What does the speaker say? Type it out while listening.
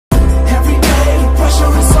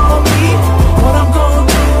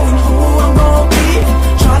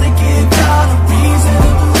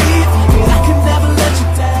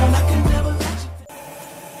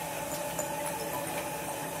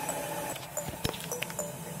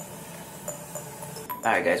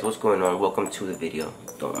Alright guys, what's going on? Welcome to the video.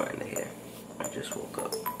 Don't mind the hair. I just woke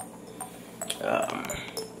up.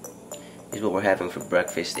 This is what we're having for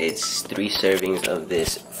breakfast. It's 3 servings of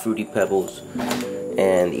this Fruity Pebbles.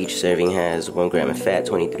 And each serving has 1 gram of fat,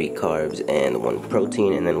 23 carbs, and 1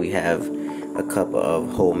 protein. And then we have a cup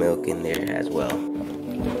of whole milk in there as well.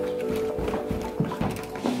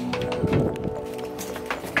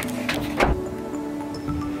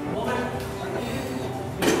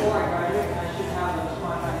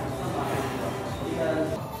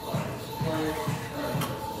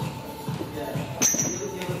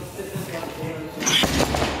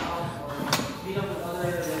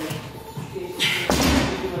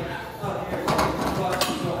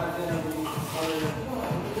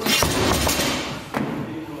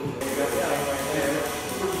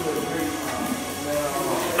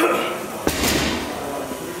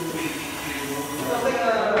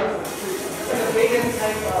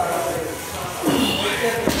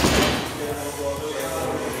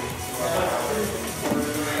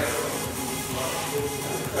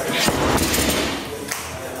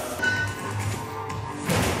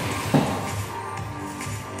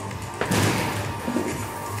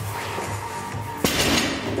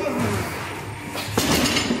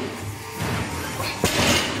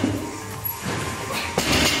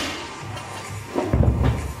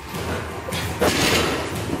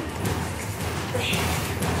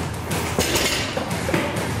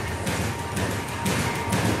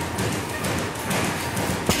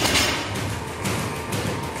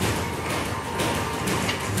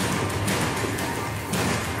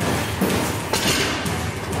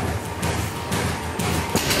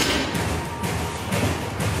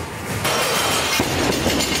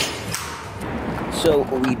 So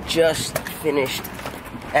we just finished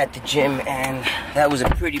at the gym and that was a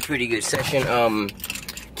pretty good session.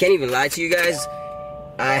 Can't even lie to you guys,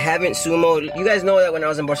 I haven't sumoed. You guys know that when I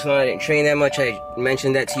was in Barcelona I didn't train that much. I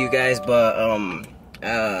mentioned that to you guys, but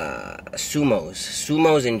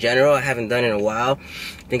sumos in general I haven't done in a while.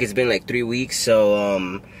 I think it's been like 3 weeks.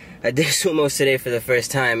 So I did sumos today for the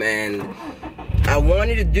first time and I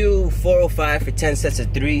wanted to do 405 for 10 sets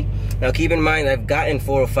of 3. Now keep in mind I've gotten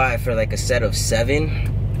 405 for like a set of 7.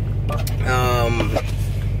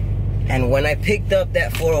 And when I picked up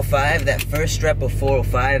that 405, that first rep of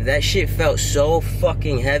 405, that shit felt so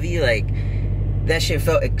fucking heavy. Like, that shit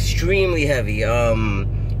felt extremely heavy.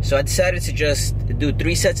 So I decided to just do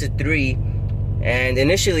 3 sets of 3. And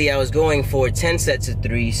initially I was going for 10 sets of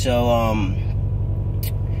 3. So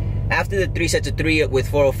after the 3 sets of 3 with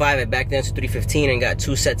 405, I backed down to 315 and got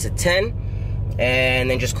 2 sets of 10, and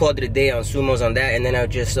then just called it a day on sumos on that. And then I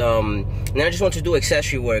just want to do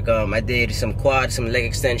accessory work. I did some quad, some leg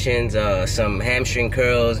extensions, some hamstring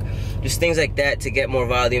curls, just things like that to get more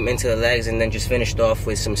volume into the legs, and then just finished off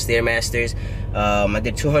with some Stairmasters. I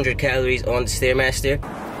did 200 calories on the Stairmaster.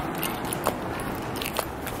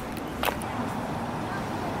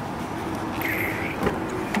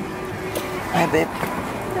 Hi, babe.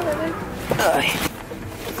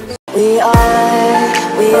 We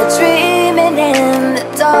are dreaming in the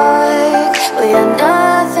dark. We are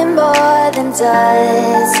nothing more than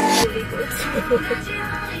dust.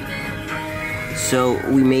 So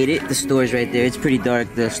we made it. The store's right there. It's pretty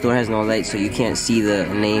dark. The store has no light, so you can't see the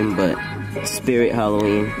name, but Spirit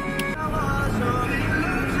Halloween.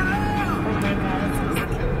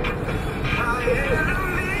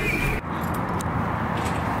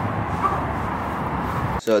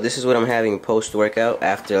 So this is what I'm having post-workout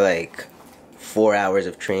after like 4 hours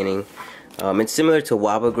of training. It's similar to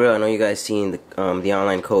Waba Grill. I know you guys seen the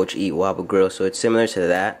online coach eat Waba Grill, so it's similar to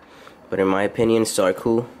that. But in my opinion,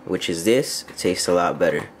 Sarku, which is this, it tastes a lot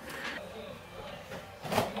better.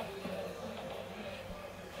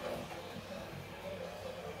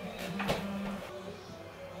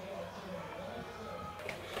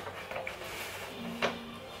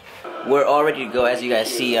 We're all ready to go. As you guys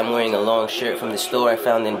see, I'm wearing a long shirt from the store I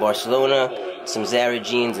found in Barcelona, some Zara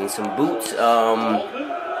jeans, and some boots. I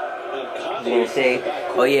was gonna say,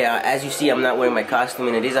 oh yeah, as you see, I'm not wearing my costume,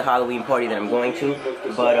 and it is a Halloween party that I'm going to,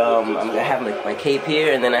 but I'm gonna have my cape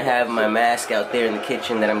here, and then I have my mask out there in the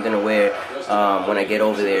kitchen that I'm gonna wear when I get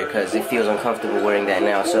over there, because it feels uncomfortable wearing that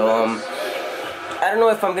now. So I don't know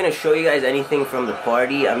if I'm gonna show you guys anything from the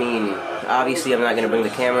party. I mean, obviously I'm not gonna bring the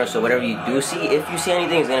camera, so whatever you do see, if you see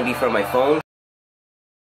anything, it's gonna be from my phone.